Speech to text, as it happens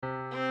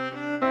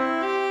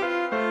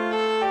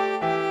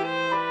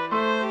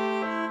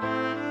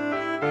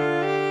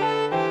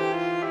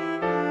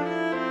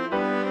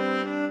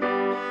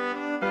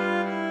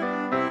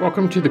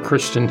Welcome to the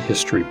Christian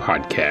History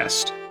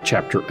Podcast,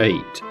 Chapter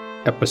 8,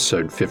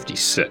 Episode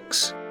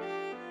 56.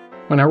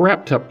 When I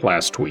wrapped up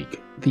last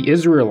week, the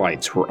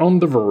Israelites were on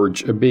the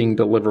verge of being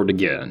delivered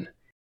again,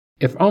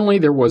 if only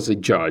there was a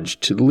judge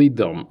to lead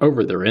them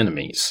over their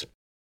enemies.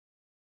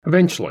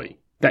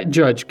 Eventually, that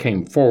judge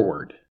came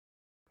forward,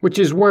 which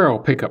is where I'll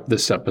pick up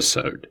this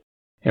episode.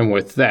 And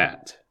with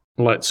that,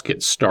 let's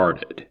get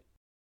started.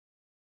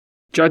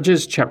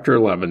 Judges chapter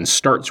 11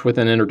 starts with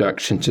an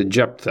introduction to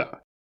Jephthah,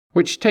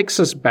 which takes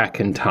us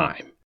back in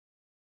time.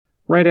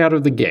 Right out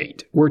of the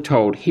gate, we're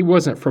told he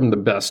wasn't from the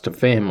best of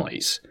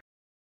families.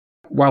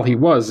 While he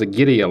was a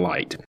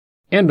Gideonite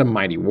and a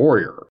mighty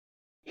warrior,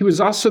 he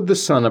was also the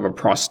son of a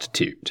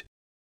prostitute.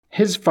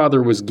 His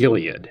father was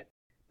Gilead,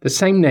 the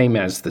same name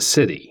as the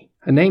city,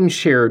 a name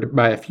shared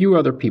by a few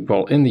other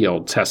people in the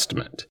Old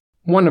Testament,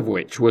 one of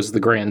which was the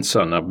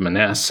grandson of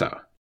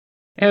Manasseh.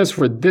 As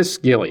for this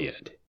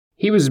Gilead,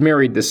 he was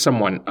married to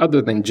someone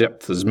other than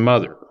Jephthah's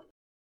mother,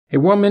 a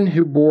woman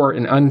who bore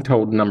an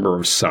untold number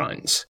of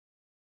sons.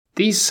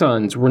 These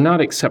sons were not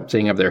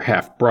accepting of their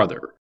half-brother,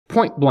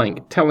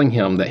 point-blank telling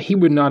him that he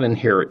would not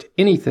inherit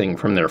anything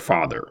from their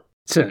father,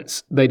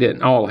 since they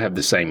didn't all have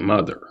the same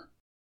mother.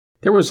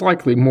 There was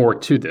likely more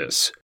to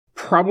this,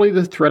 probably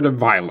the threat of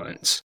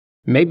violence,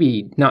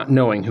 maybe not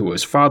knowing who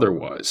his father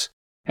was,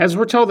 as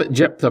we're told that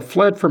Jephthah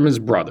fled from his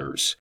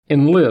brothers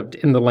and lived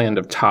in the land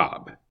of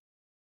Tob.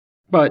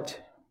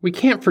 But we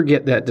can't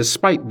forget that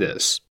despite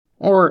this,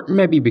 or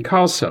maybe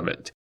because of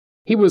it,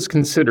 he was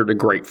considered a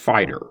great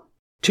fighter,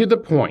 to the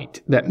point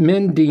that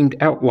men deemed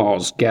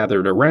outlaws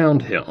gathered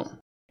around him,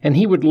 and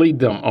he would lead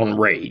them on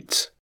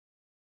raids.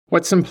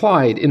 What's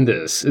implied in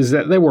this is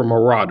that they were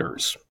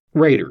marauders,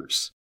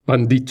 raiders,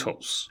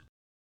 banditos.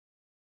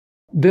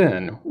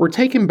 Then, we're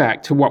taken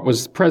back to what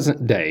was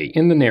present day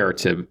in the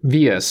narrative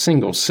via a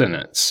single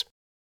sentence.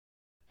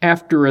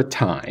 After a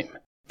time,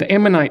 the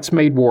Ammonites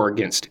made war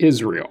against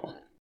Israel.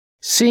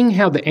 Seeing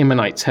how the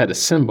Ammonites had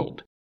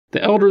assembled,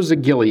 the elders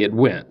of Gilead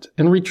went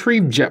and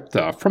retrieved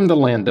Jephthah from the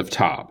land of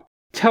Tob,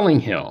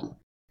 telling him,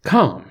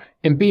 "Come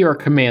and be our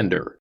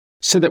commander,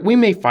 so that we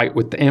may fight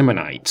with the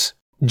Ammonites."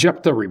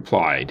 Jephthah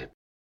replied,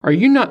 "Are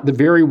you not the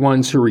very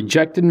ones who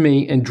rejected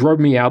me and drove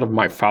me out of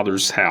my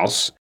father's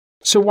house?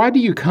 So why do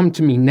you come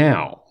to me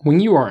now, when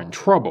you are in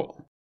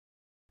trouble?"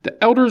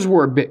 The elders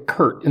were a bit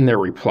curt in their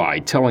reply,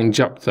 telling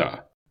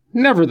Jephthah,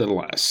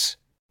 "Nevertheless,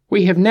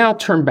 we have now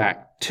turned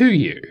back to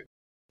you,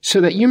 so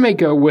that you may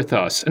go with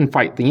us and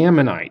fight the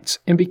Ammonites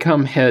and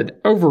become head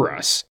over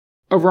us,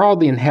 over all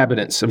the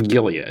inhabitants of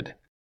Gilead."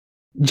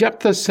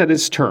 Jephthah set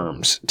his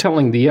terms,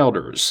 telling the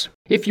elders,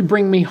 "If you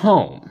bring me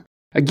home,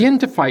 again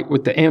to fight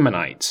with the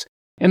Ammonites,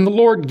 and the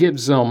Lord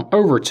gives them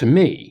over to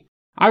me,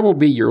 I will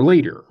be your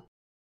leader,"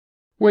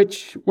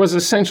 which was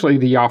essentially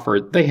the offer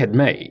they had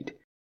made.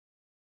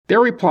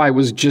 Their reply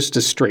was just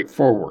as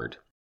straightforward.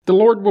 "The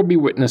Lord will be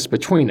witness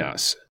between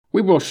us.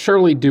 We will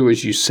surely do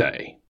as you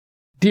say."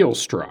 Deal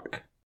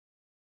struck.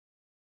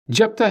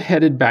 Jephthah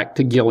headed back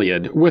to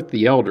Gilead with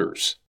the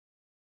elders.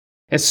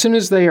 As soon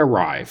as they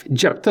arrive,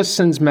 Jephthah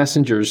sends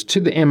messengers to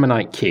the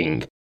Ammonite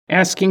king,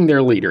 asking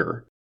their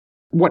leader,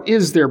 "What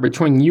is there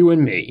between you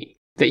and me,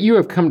 that you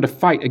have come to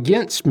fight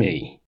against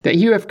me, that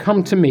you have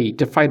come to me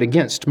to fight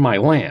against my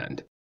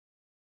land?"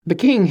 The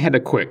king had a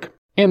quick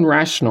and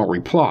rational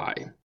reply.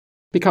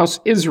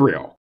 "Because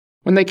Israel,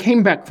 when they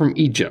came back from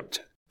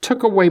Egypt,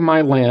 took away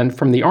my land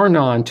from the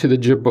Arnon to the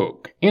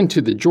Jabbok and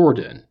to the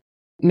Jordan.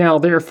 Now,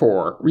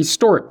 therefore,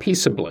 restore it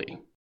peaceably."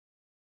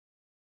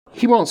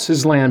 He wants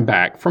his land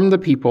back from the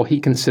people he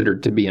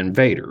considered to be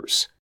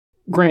invaders,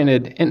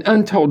 granted an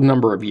untold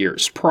number of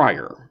years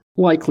prior,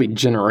 likely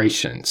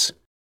generations.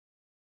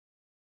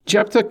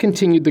 Jephthah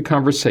continued the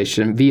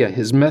conversation via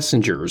his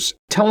messengers,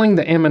 telling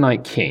the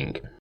Ammonite king,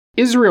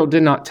 "Israel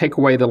did not take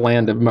away the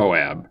land of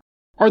Moab,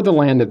 or the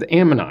land of the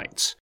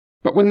Ammonites,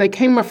 but when they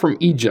came up from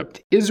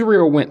Egypt,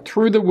 Israel went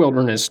through the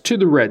wilderness to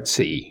the Red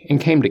Sea and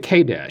came to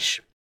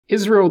Kadesh.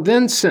 Israel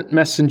then sent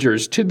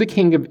messengers to the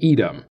king of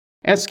Edom,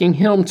 asking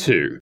him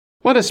to,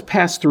 'Let us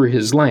pass through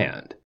his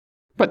land.'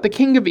 But the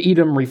king of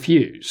Edom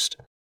refused.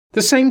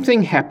 The same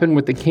thing happened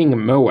with the king of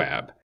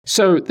Moab,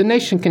 so the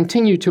nation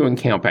continued to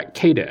encamp at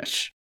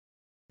Kadesh.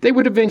 They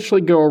would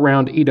eventually go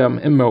around Edom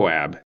and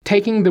Moab,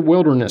 taking the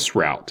wilderness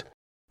route,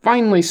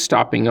 finally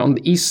stopping on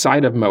the east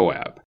side of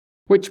Moab,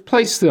 which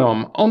placed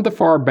them on the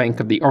far bank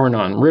of the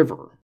Arnon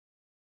River.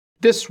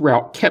 This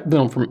route kept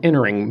them from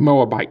entering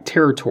Moabite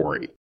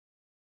territory.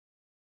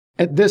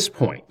 At this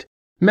point,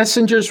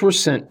 messengers were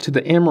sent to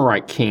the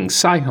Amorite king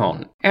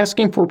Sihon,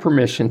 asking for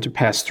permission to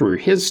pass through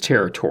his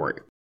territory.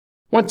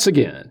 Once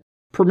again,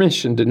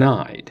 permission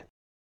denied.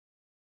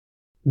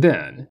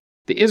 Then,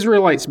 the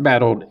Israelites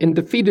battled and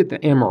defeated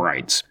the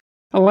Amorites,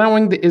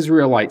 allowing the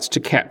Israelites to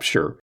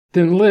capture,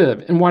 then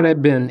live in what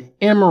had been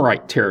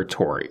Amorite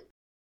territory.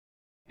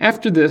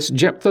 After this,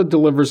 Jephthah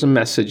delivers a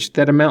message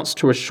that amounts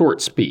to a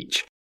short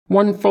speech,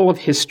 one full of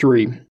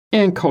history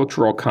and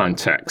cultural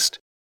context,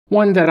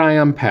 one that I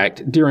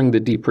unpacked during the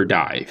deeper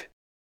dive.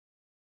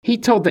 He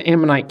told the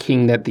Ammonite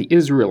king that the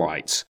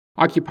Israelites,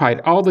 occupied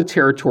all the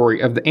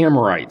territory of the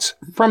Amorites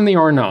from the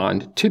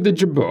Arnon to the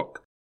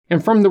Jabbok,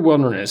 and from the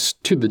wilderness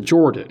to the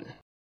Jordan.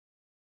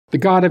 The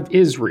God of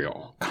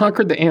Israel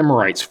conquered the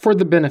Amorites for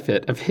the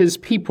benefit of his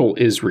people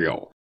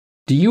Israel.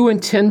 Do you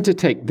intend to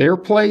take their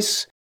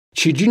place?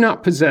 Should you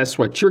not possess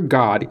what your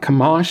God,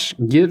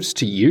 Chemosh, gives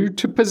to you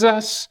to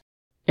possess?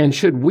 And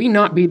should we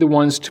not be the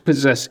ones to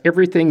possess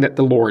everything that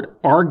the Lord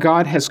our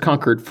God has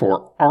conquered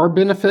for our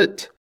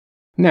benefit?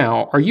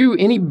 Now, are you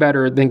any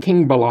better than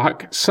King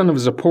Balak, son of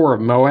Zippor of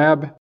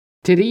Moab?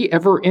 Did he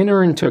ever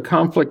enter into a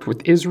conflict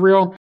with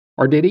Israel,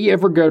 or did he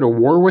ever go to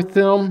war with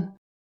them?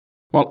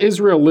 While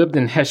Israel lived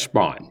in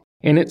Heshbon,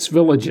 and its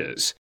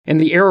villages, and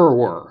the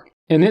Aroer,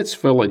 and its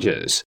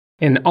villages,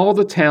 and all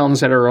the towns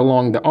that are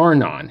along the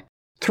Arnon,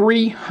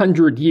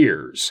 300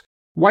 years,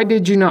 why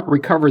did you not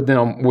recover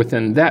them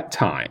within that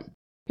time?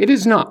 It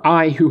is not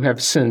I who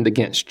have sinned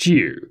against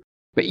you,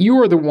 but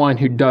you are the one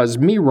who does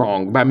me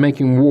wrong by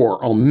making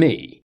war on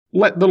me.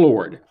 Let the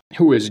Lord,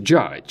 who is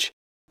judge,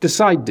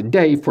 decide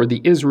today for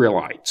the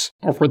Israelites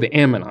or for the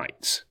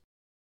Ammonites.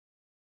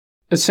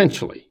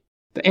 Essentially,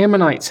 the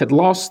Ammonites had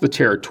lost the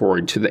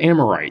territory to the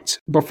Amorites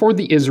before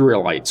the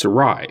Israelites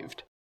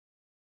arrived.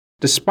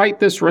 Despite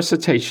this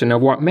recitation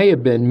of what may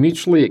have been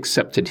mutually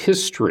accepted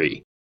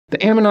history,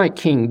 the Ammonite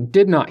king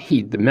did not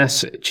heed the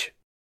message.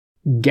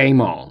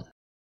 Game on.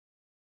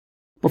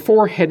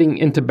 Before heading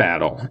into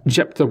battle,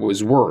 Jephthah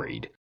was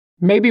worried,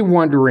 maybe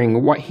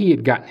wondering what he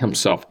had gotten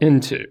himself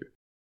into.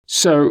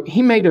 So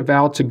he made a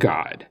vow to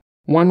God,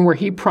 one where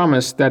he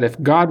promised that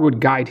if God would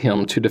guide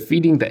him to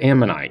defeating the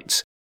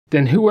Ammonites,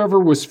 then whoever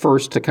was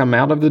first to come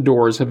out of the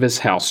doors of his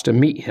house to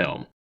meet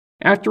him,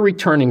 after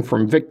returning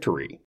from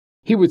victory,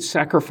 he would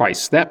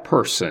sacrifice that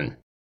person,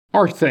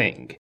 or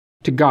thing,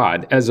 to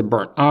God as a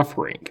burnt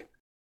offering.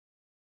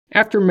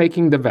 After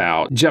making the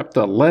vow,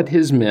 Jephthah led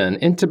his men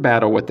into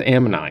battle with the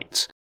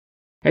Ammonites.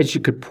 As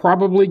you could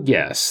probably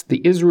guess,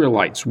 the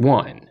Israelites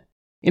won,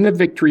 in a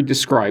victory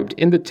described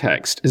in the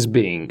text as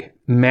being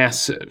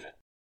massive.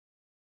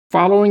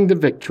 Following the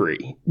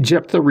victory,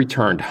 Jephthah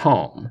returned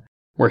home,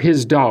 where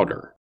his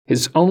daughter,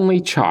 his only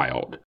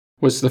child,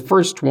 was the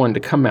first one to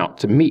come out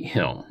to meet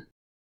him.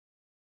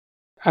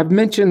 I've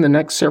mentioned the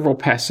next several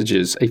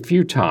passages a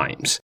few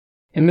times,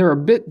 and they're a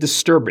bit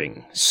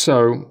disturbing,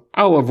 so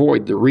I'll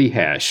avoid the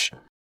rehash.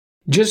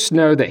 Just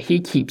know that he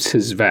keeps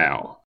his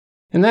vow,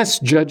 and that's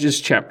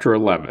Judges chapter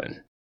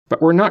 11,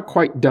 but we're not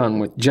quite done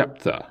with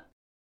Jephthah.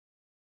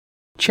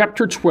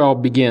 Chapter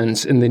 12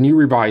 begins in the New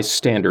Revised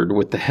Standard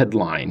with the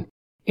headline,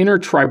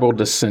 Intertribal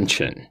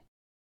Dissension.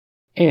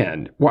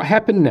 And what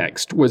happened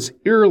next was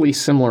eerily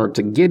similar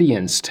to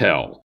Gideon's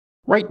tale,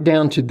 right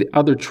down to the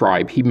other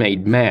tribe he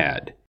made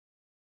mad.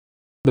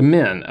 The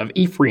men of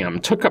Ephraim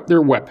took up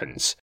their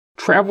weapons,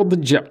 traveled to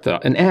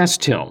Jephthah, and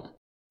asked him,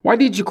 "Why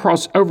did you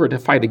cross over to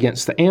fight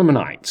against the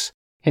Ammonites,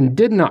 and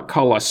did not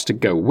call us to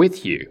go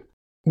with you?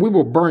 We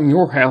will burn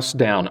your house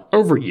down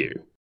over you."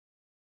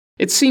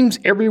 It seems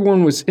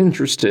everyone was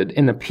interested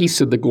in a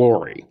piece of the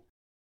glory.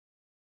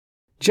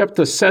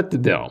 Jephthah said to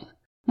them,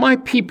 "My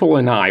people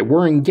and I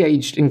were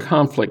engaged in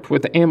conflict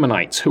with the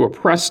Ammonites who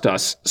oppressed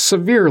us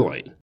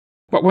severely.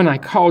 But when I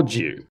called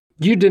you,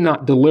 you did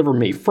not deliver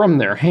me from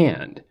their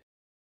hand."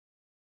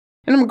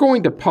 And I'm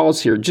going to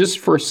pause here just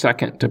for a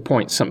second to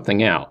point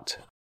something out.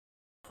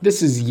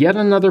 This is yet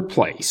another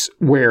place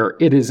where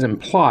it is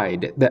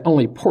implied that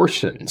only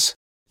portions,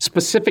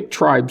 specific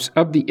tribes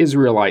of the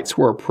Israelites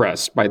were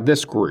oppressed by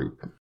this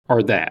group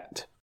or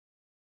that.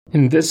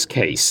 In this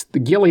case, the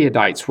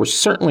Gileadites were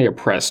certainly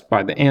oppressed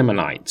by the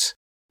Ammonites,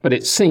 but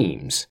it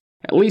seems,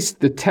 at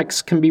least the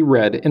text can be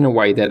read in a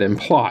way that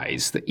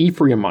implies the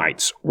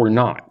Ephraimites were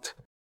not.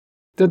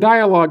 The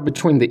dialogue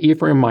between the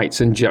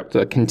Ephraimites and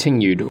Jephthah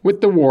continued, with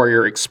the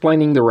warrior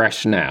explaining the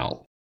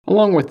rationale,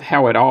 along with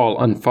how it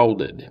all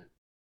unfolded.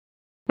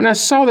 "When I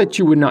saw that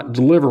you would not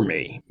deliver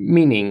me,"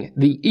 meaning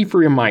the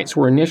Ephraimites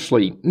were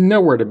initially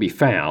nowhere to be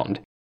found,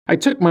 "I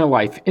took my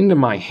life into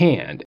my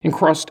hand and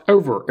crossed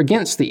over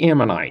against the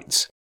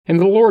Ammonites, and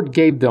the Lord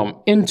gave them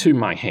into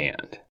my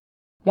hand.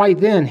 Why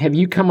then have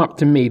you come up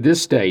to me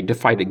this day to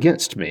fight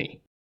against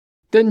me?"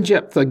 Then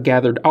Jephthah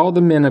gathered all the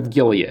men of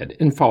Gilead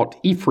and fought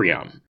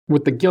Ephraim,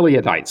 with the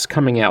Gileadites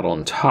coming out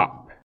on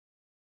top.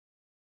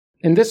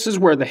 And this is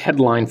where the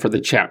headline for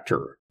the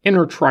chapter,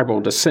 Intertribal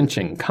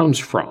Dissension, comes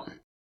from.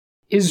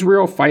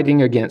 Israel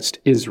fighting against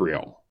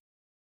Israel.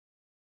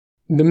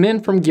 The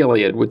men from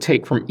Gilead would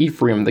take from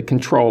Ephraim the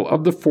control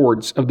of the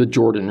fords of the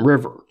Jordan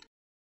River.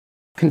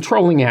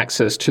 Controlling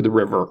access to the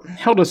river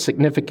held a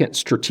significant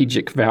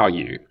strategic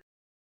value.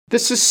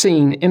 This is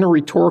seen in a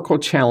rhetorical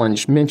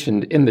challenge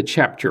mentioned in the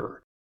chapter,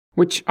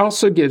 which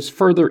also gives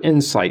further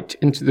insight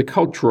into the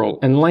cultural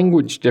and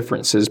language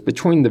differences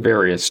between the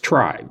various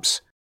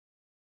tribes.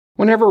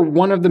 Whenever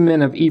one of the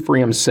men of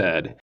Ephraim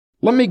said,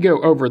 "Let me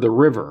go over the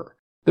river,"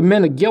 the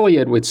men of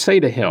Gilead would say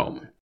to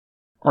him,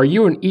 "Are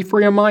you an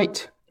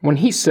Ephraimite?" When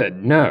he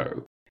said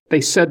no,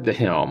 they said to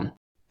him,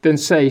 "Then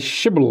say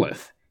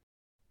Shibboleth."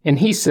 And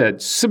he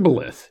said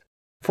Sibboleth,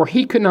 for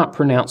he could not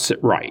pronounce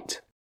it right.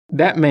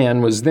 That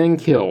man was then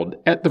killed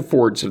at the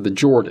fords of the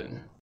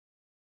Jordan.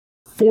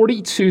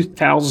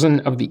 42,000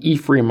 of the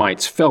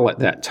Ephraimites fell at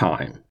that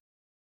time.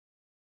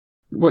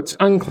 What's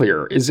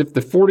unclear is if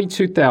the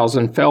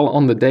 42,000 fell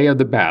on the day of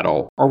the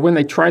battle or when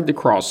they tried to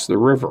cross the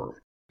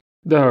river,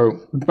 though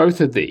both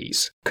of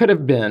these could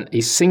have been a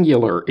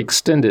singular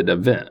extended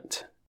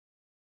event.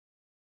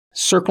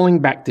 Circling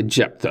back to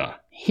Jephthah,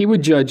 he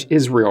would judge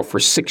Israel for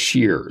 6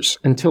 years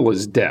until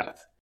his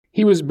death.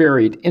 He was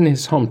buried in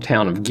his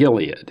hometown of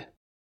Gilead.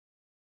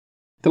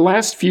 The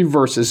last few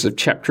verses of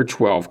chapter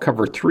 12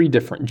 cover 3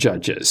 different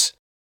judges.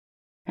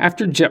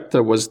 After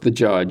Jephthah was the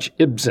judge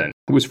Ibzan,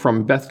 who was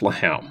from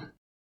Bethlehem.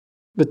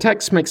 The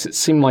text makes it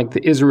seem like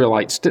the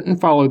Israelites didn't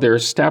follow their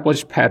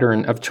established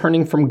pattern of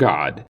turning from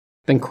God,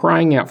 then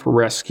crying out for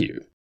rescue.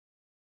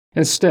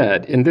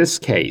 Instead, in this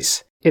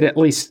case, it at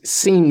least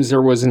seems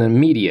there was an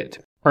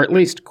immediate, or at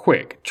least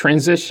quick,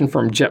 transition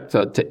from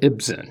Jephthah to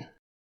Ibzan.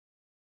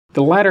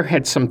 The latter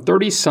had some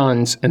 30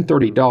 sons and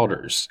 30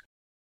 daughters.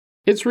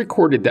 It's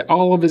recorded that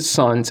all of his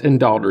sons and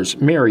daughters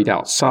married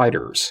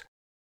outsiders.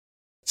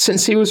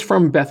 Since he was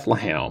from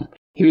Bethlehem,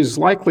 he was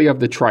likely of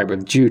the tribe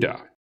of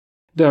Judah,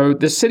 though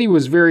the city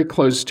was very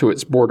close to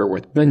its border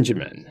with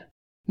Benjamin.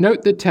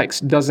 Note the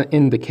text doesn't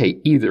indicate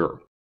either,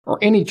 or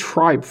any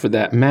tribe for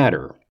that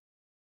matter.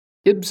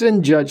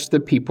 Ibzan judged the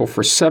people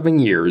for 7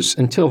 years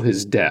until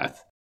his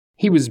death.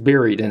 He was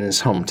buried in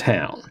his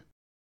hometown.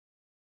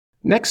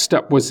 Next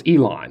up was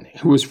Elon,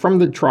 who was from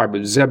the tribe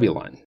of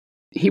Zebulun.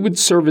 He would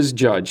serve as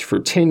judge for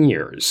 10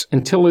 years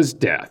until his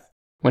death,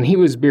 when he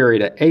was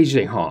buried at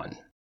Ajalon.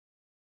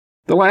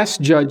 The last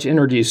judge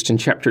introduced in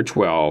chapter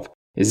 12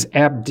 is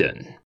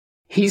Abdon.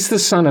 He's the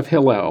son of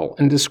Hillel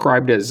and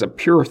described as a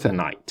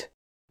Pirathonite,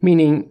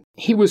 meaning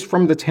he was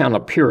from the town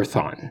of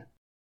Pirathon.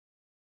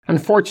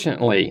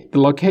 Unfortunately, the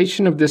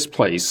location of this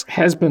place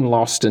has been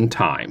lost in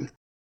time.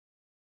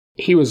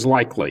 He was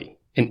likely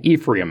an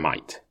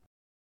Ephraimite.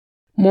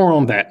 More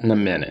on that in a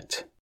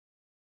minute.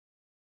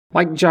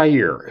 Like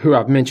Jair, who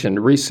I've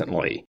mentioned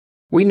recently,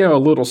 we know a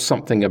little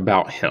something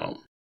about him.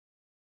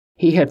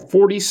 He had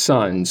 40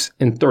 sons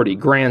and 30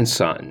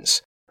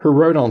 grandsons, who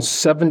rode on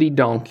 70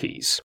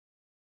 donkeys.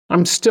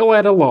 I'm still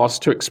at a loss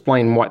to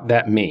explain what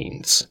that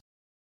means.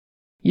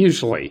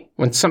 Usually,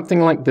 when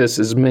something like this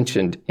is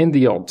mentioned in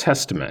the Old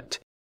Testament,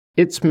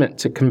 it's meant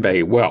to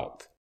convey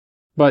wealth.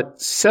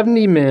 But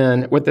 70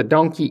 men with a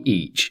donkey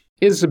each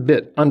is a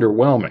bit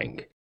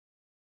underwhelming.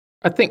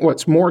 I think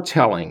what's more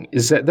telling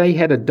is that they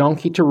had a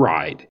donkey to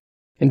ride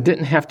and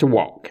didn't have to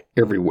walk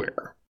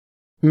everywhere.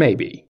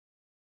 Maybe.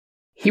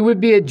 He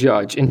would be a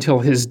judge until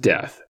his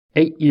death,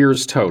 8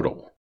 years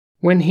total.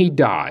 When he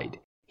died,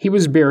 he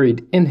was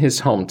buried in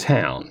his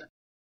hometown,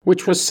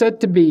 which was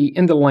said to be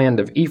in the land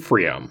of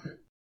Ephraim.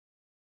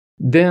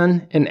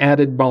 Then an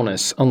added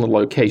bonus on the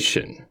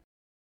location.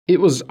 It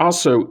was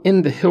also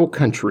in the hill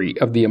country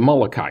of the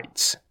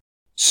Amalekites,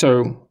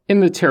 so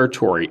in the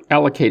territory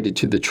allocated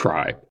to the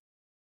tribe.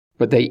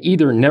 But they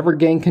either never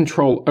gained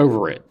control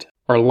over it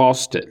or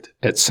lost it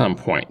at some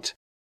point.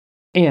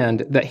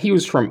 And that he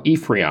was from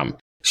Ephraim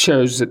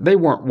shows that they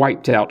weren't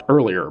wiped out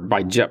earlier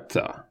by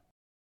Jephthah.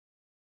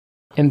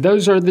 And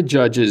those are the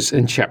judges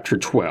in chapter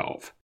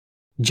 12.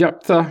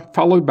 Jephthah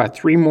followed by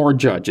 3 more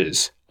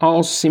judges,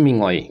 all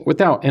seemingly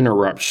without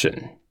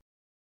interruption.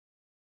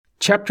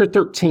 Chapter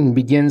 13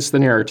 begins the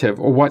narrative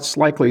of what's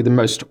likely the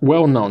most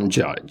well-known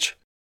judge.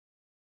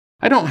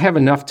 I don't have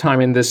enough time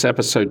in this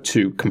episode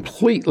to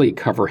completely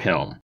cover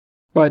him,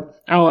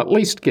 but I'll at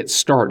least get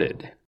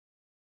started.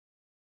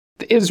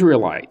 The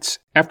Israelites,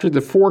 after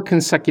the 4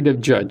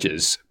 consecutive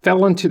judges,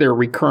 fell into their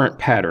recurrent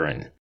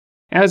pattern.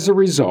 As a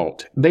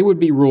result, they would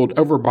be ruled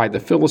over by the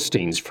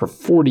Philistines for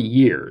 40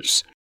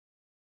 years.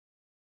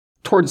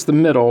 Towards the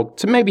middle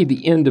to maybe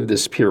the end of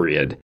this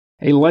period,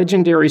 a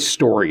legendary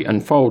story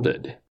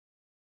unfolded.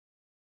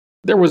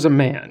 There was a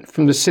man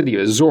from the city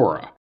of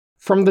Zorah,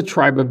 from the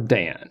tribe of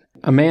Dan,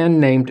 a man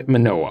named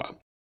Manoah.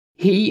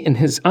 He and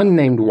his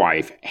unnamed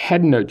wife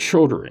had no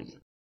children.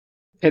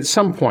 At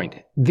some point,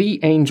 the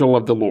angel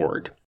of the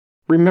Lord,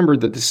 remember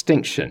the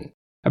distinction,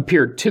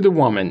 appeared to the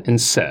woman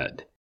and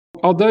said,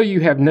 "Although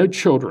you have no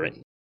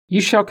children, you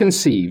shall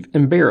conceive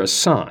and bear a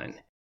son.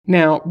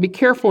 Now be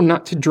careful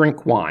not to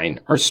drink wine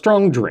or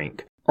strong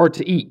drink, or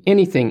to eat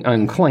anything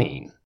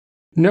unclean.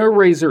 No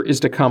razor is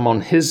to come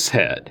on his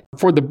head,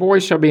 for the boy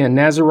shall be a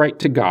Nazirite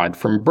to God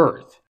from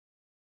birth."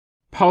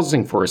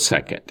 Pausing for a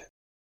second.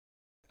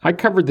 I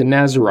covered the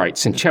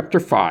Nazirites in Chapter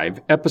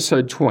 5,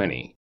 Episode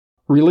 20,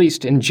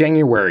 released in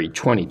January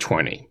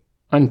 2020.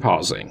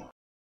 Unpausing.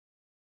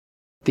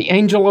 The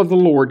angel of the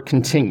Lord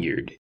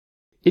continued,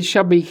 "It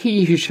shall be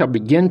he who shall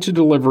begin to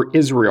deliver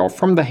Israel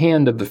from the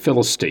hand of the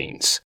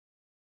Philistines."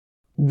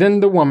 Then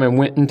the woman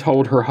went and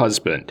told her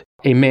husband,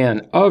 "A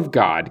man of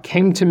God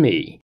came to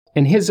me,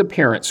 and his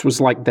appearance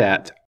was like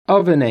that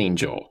of an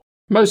angel,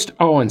 most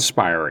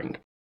awe-inspiring.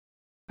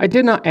 I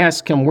did not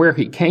ask him where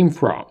he came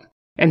from,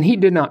 and he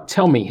did not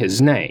tell me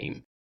his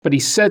name, but he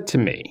said to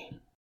me."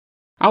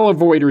 I'll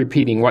avoid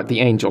repeating what the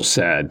angel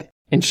said,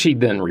 and she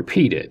then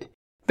repeated.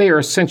 They are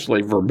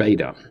essentially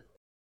verbatim.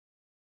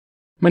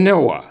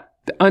 Manoah,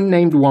 the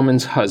unnamed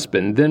woman's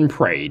husband, then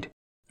prayed,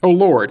 O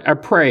Lord, I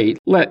pray,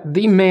 let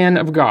the man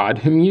of God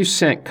whom you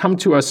sent come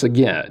to us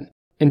again,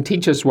 and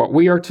teach us what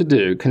we are to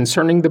do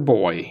concerning the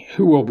boy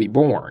who will be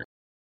born.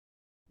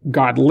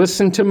 God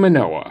listened to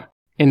Manoah,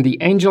 and the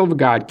angel of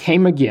God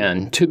came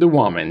again to the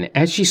woman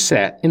as she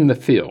sat in the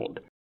field,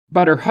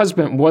 but her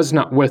husband was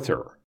not with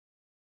her.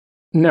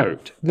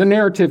 Note, the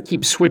narrative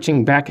keeps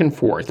switching back and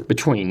forth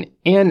between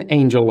an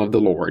angel of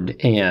the Lord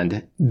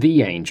and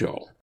the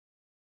angel.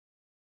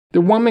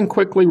 The woman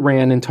quickly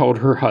ran and told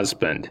her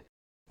husband,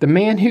 The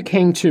man who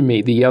came to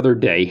me the other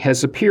day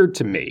has appeared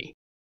to me.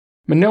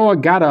 Manoah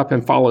got up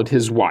and followed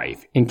his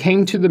wife, and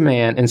came to the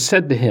man and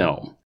said to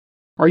him,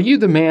 Are you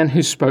the man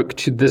who spoke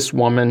to this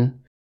woman?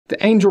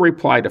 The angel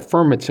replied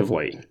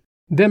affirmatively.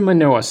 Then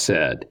Manoah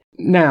said,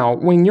 Now,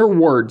 when your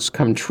words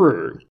come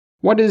true,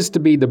 what is to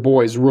be the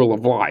boy's rule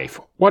of life?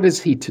 What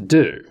is he to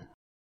do?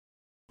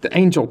 The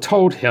angel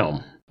told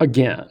him,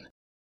 again,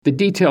 the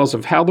details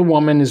of how the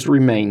woman is to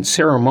remain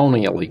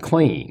ceremonially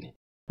clean.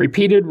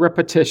 Repeated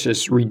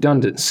repetitious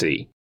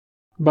redundancy.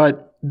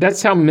 But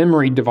that's how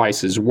memory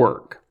devices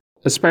work,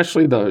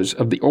 especially those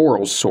of the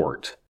oral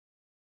sort.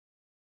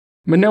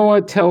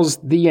 Manoah tells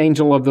the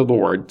angel of the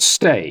Lord,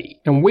 Stay,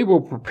 and we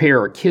will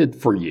prepare a kid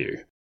for you.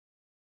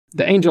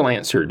 The angel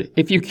answered,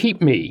 If you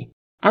keep me,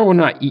 I will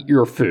not eat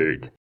your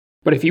food.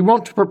 But if you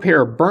want to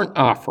prepare a burnt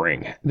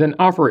offering, then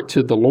offer it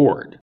to the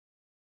Lord.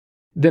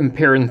 Then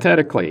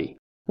parenthetically,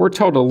 we're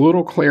told a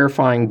little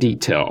clarifying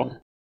detail.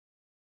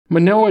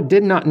 Manoah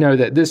did not know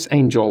that this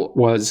angel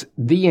was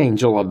the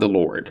angel of the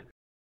Lord.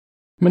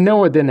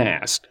 Manoah then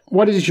asked,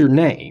 What is your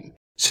name,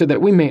 so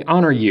that we may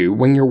honor you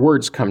when your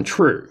words come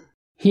true?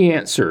 He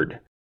answered,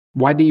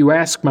 Why do you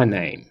ask my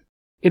name?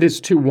 It is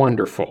too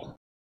wonderful.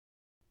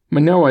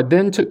 Manoah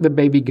then took the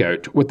baby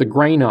goat with the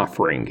grain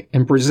offering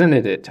and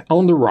presented it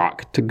on the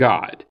rock to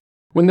God.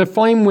 When the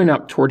flame went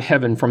up toward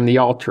heaven from the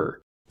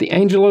altar, the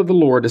angel of the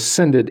Lord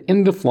ascended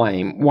in the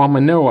flame while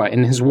Manoah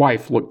and his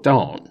wife looked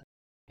on,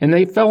 and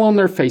they fell on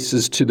their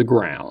faces to the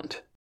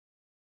ground.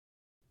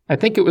 I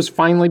think it was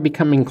finally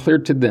becoming clear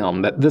to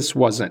them that this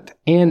wasn't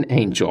an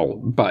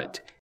angel, but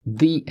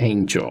the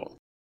angel.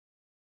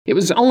 It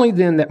was only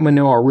then that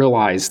Manoah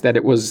realized that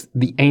it was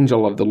the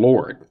angel of the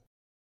Lord.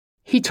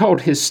 He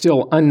told his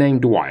still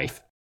unnamed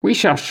wife, We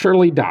shall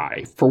surely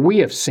die, for we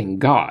have seen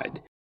God.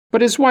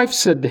 But his wife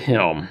said to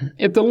him,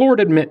 If the Lord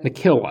had meant to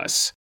kill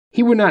us,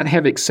 he would not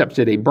have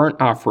accepted a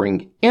burnt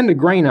offering and a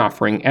grain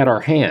offering at our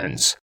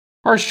hands,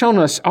 or shown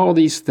us all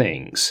these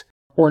things,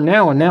 or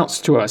now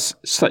announced to us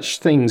such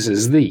things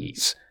as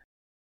these.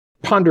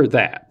 Ponder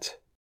that.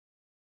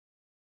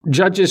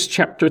 Judges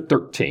chapter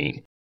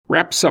 13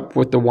 wraps up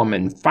with the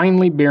woman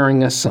finally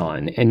bearing a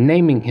son and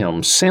naming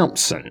him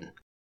Samson.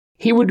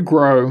 He would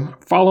grow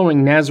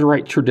following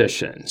Nazirite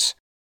traditions.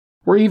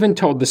 We're even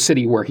told the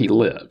city where he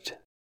lived,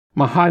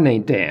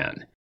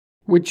 Mahane-dan,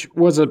 which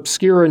was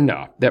obscure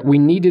enough that we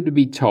needed to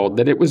be told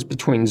that it was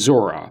between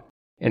Zorah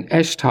and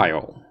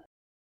Eshtaol.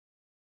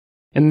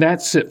 And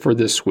that's it for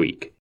this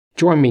week.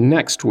 Join me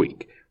next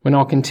week when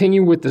I'll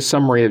continue with the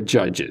summary of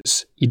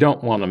Judges. You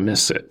don't want to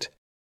miss it.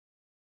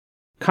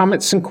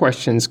 Comments and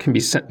questions can be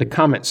sent to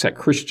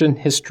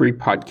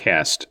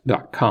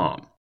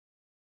comments@christianhistorypodcast.com.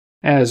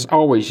 As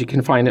always, you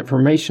can find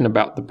information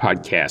about the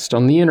podcast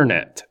on the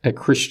internet at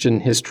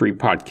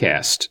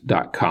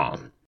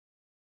christianhistorypodcast.com.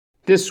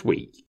 This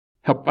week,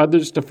 help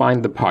others to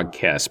find the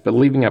podcast by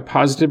leaving a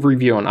positive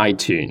review on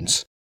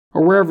iTunes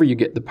or wherever you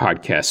get the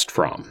podcast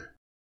from.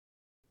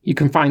 You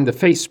can find the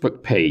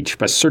Facebook page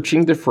by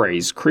searching the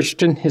phrase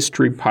Christian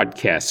History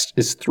Podcast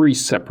as 3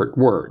 separate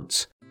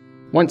words.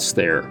 Once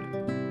there,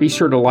 be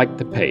sure to like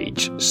the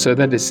page so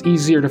that it's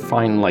easier to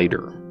find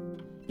later.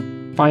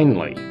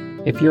 Finally,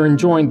 if you're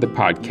enjoying the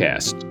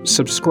podcast,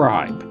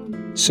 subscribe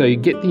so you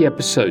get the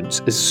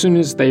episodes as soon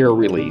as they are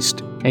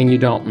released and you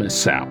don't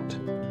miss out.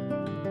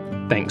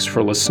 Thanks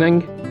for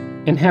listening,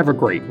 and have a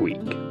great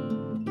week.